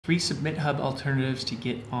3 SubmitHub alternatives to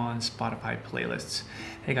get on Spotify playlists.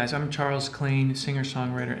 Hey guys, I'm Charles Klein,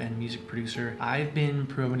 singer-songwriter and music producer. I've been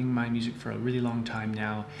promoting my music for a really long time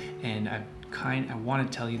now, and I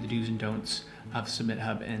want to tell you the do's and don'ts of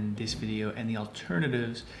SubmitHub in this video and the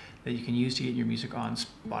alternatives that you can use to get your music on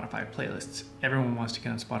Spotify playlists. Everyone wants to get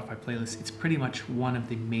on Spotify playlists. It's pretty much one of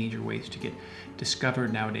the major ways to get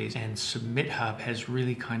discovered nowadays, and SubmitHub has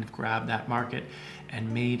really kind of grabbed that market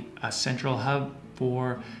and made a central hub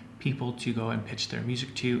for people to go and pitch their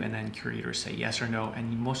music to, and then curators say yes or no,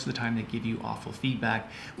 and most of the time they give you awful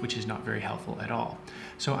feedback, which is not very helpful at all.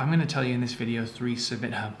 So I'm going to tell you in this video 3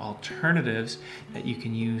 SubmitHub alternatives that you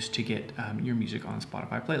can use to get your music on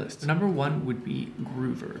Spotify playlists. Number 1 would be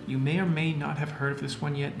Groover. You may or may not have heard of this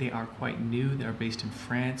one yet. They are quite new. They're based in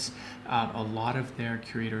France. A lot of their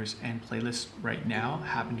curators and playlists right now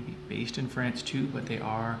happen to be based in France too, but they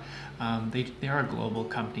are a global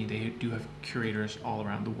company. They do have curators all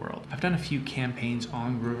around the world. I've done a few campaigns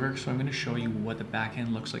on Groover, so I'm going to show you what the back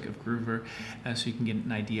end looks like of Groover so you can get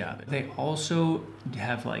an idea of it. They also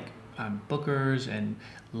have like bookers and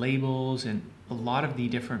labels and a lot of the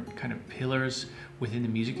different kind of pillars within the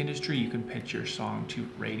music industry. You can pitch your song to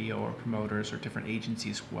radio or promoters or different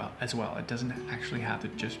agencies as well. It doesn't actually have to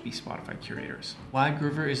just be Spotify curators. Why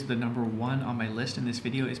Groover is the number 1 on my list in this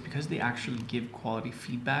video is because they actually give quality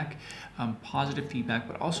feedback, positive feedback,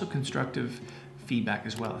 but also constructive feedback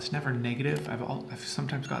as well. It's never negative. I've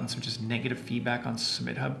sometimes gotten some just negative feedback on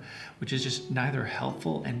SubmitHub, which is just neither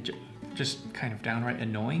helpful and just kind of downright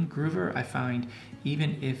annoying. Groover, I find,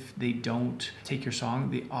 even if they don't take your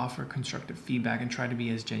song, they offer constructive feedback and try to be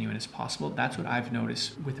as genuine as possible. That's what I've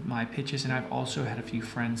noticed with my pitches, and I've also had a few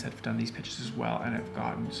friends that have done these pitches as well, and I've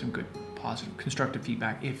gotten some good positive constructive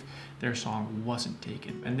feedback if their song wasn't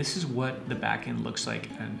taken. And this is what the back end looks like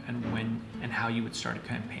and when and how you would start a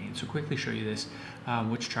campaign. So quickly show you this.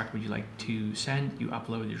 Which track would you like to send? You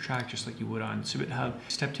upload your track just like you would on SubmitHub.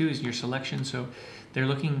 Step 2 is your selection. So they're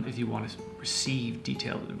looking if you want to receive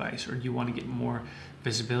detailed advice, or do you want to get more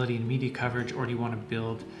visibility and media coverage, or do you want to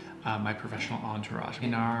build my professional entourage?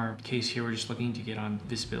 In our case here, we're just looking to get on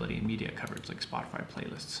visibility and media coverage like Spotify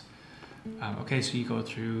playlists. Okay, so you go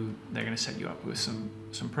through, they're going to set you up with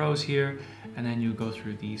some pros here, and then you go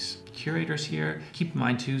through these curators here. Keep in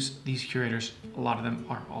mind too, these curators, a lot of them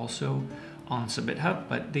are also on SubmitHub,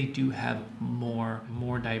 but they do have more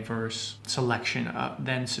diverse selection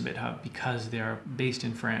than SubmitHub because they're based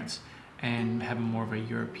in France and have more of a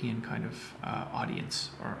European kind of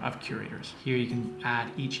audience or of curators. Here you can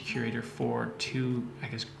add each curator for 2, I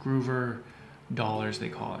guess, Groover dollars they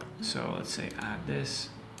call it. So let's say add this.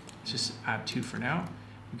 Let's just add 2 for now.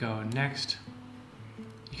 Go next.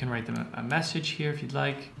 You can write them a message here if you'd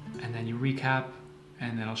like, and then you recap,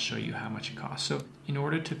 and then I'll show you how much it costs. So in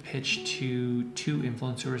order to pitch to 2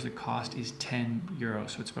 influencers, the cost is €10.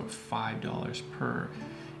 So it's about $5 per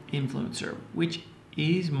influencer, which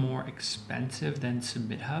is more expensive than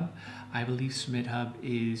SubmitHub. I believe SubmitHub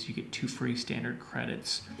is you get 2 free standard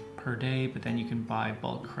credits per day, but then you can buy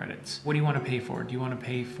bulk credits. What do you want to pay for? Do you want to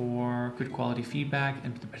pay for good quality feedback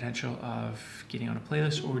and the potential of getting on a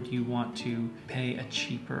playlist, or do you want to pay a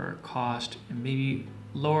cheaper cost and maybe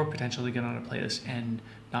lower potential to get on a playlist and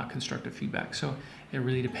not constructive feedback? So it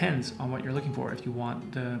really depends on what you're looking for. If you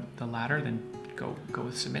want the latter, then go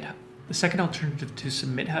with SubmitHub. The second alternative to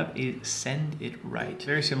SubmitHub is Send It Right.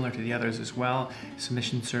 Very similar to the others as well.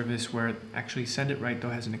 Submission service where actually Send It Right though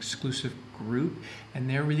has an exclusive group, and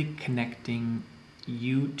they're really connecting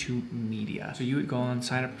you to media. So you would go on,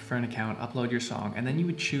 sign up for an account, upload your song, and then you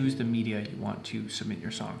would choose the media you want to submit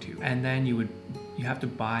your song to. And then you have to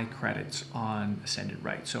buy credits on Send It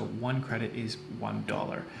Right. So 1 credit is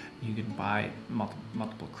 $1. You can buy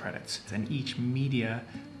multiple credits, and each media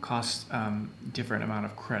costs different amount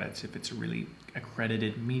of credits. If it's really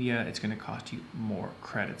accredited media, it's going to cost you more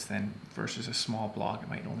credits than versus a small blog. It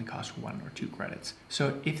might only cost 1 or 2 credits.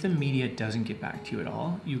 So if the media doesn't get back to you at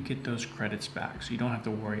all, you get those credits back. So you don't have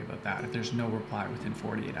to worry about that if there's no reply within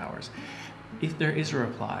 48 hours. If there is a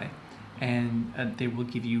reply, and they will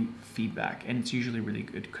give you feedback, and it's usually really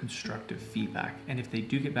good constructive feedback, and if they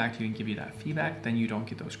do get back to you and give you that feedback, then you don't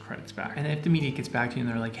get those credits back. And if the media gets back to you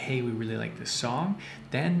and they're like, hey, we really like this song,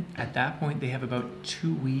 then at that point they have about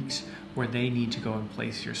 2 weeks where they need to go and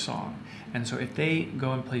place your song. And so if they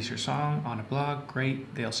go and place your song on a blog,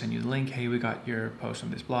 great, they'll send you the link, hey, we got your post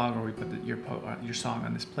on this blog, or we put your song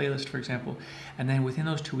on this playlist, for example. And then within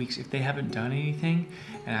those 2 weeks, if they haven't done anything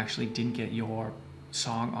and actually didn't get your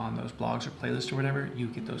song on those blogs or playlists or whatever, you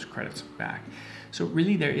get those credits back. So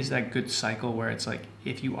really there is that good cycle where it's like,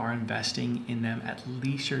 if you are investing in them, at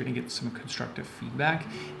least you're gonna get some constructive feedback.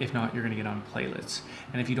 If not, you're gonna get on playlists.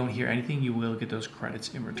 And if you don't hear anything, you will get those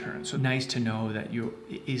credits in return. So nice to know that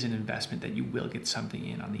it is an investment, that you will get something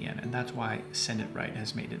in on the end. And that's why Send It Right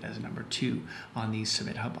has made it as number 2 on these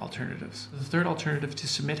SubmitHub alternatives. The third alternative to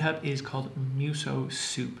SubmitHub is called Muso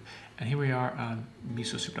Soup. And here we are on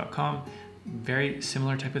musosoup.com. Very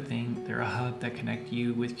similar type of thing. They're a hub that connect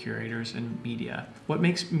you with curators and media. What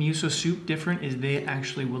makes Muso Soup different is they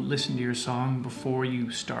actually will listen to your song before you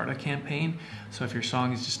start a campaign. So if your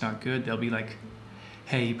song is just not good, they'll be like,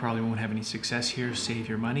 hey, you probably won't have any success here, save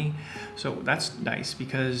your money. So that's nice,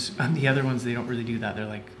 because on the other ones, they don't really do that. They're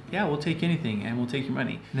like, yeah, we'll take anything and we'll take your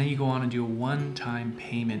money. And then you go on and do a one-time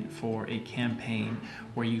payment for a campaign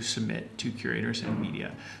where you submit to curators and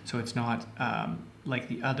media. So it's not like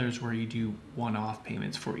the others where you do one-off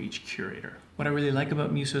payments for each curator. What I really like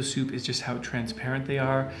about Muso Soup is just how transparent they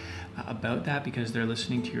are about that, because they're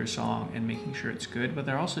listening to your song and making sure it's good, but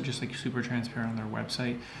they're also just like super transparent on their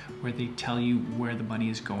website where they tell you where the money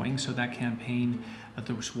is going. So that campaign,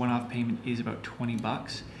 the one-off payment is about 20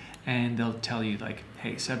 bucks. And they'll tell you like,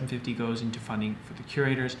 hey, $750 goes into funding for the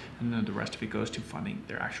curators, and then the rest of it goes to funding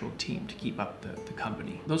their actual team to keep up the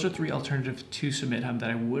company. Those are 3 alternatives to SubmitHub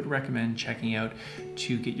that I would recommend checking out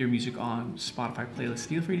to get your music on Spotify playlists.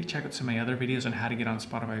 Feel free to check out some of my other videos on how to get on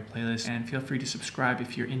Spotify playlists, and feel free to subscribe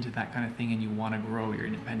if you're into that kind of thing and you want to grow your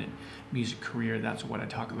independent music career. That's what I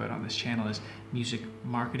talk about on this channel, is music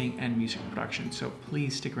marketing and music production. So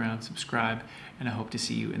please stick around, subscribe, and I hope to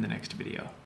see you in the next video.